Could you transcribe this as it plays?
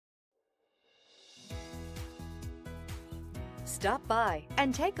Stop by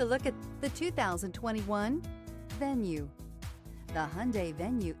and take a look at the 2021 VENUE. The Hyundai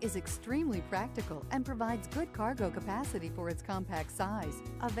VENUE is extremely practical and provides good cargo capacity for its compact size.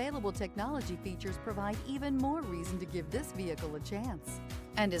 Available technology features provide even more reason to give this vehicle a chance,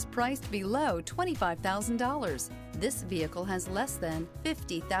 and is priced below $25,000. This vehicle has less than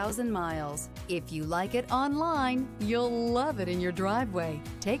 50,000 miles. If you like it online, you'll love it in your driveway.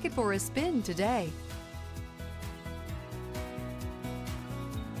 Take it for a spin today.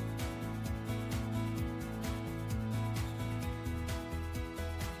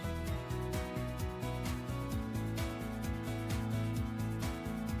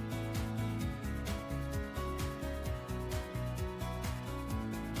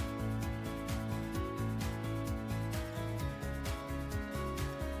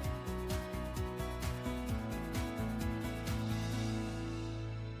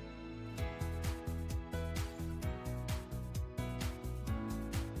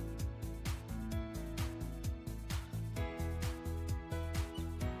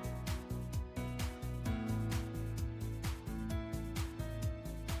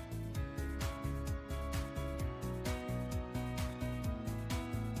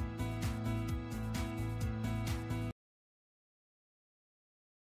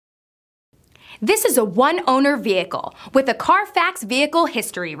 This is a one-owner vehicle with a Carfax Vehicle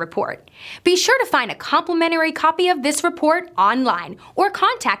History Report. Be sure to find a complimentary copy of this report online or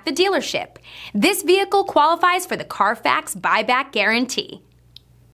contact the dealership. This vehicle qualifies for the Carfax Buyback Guarantee.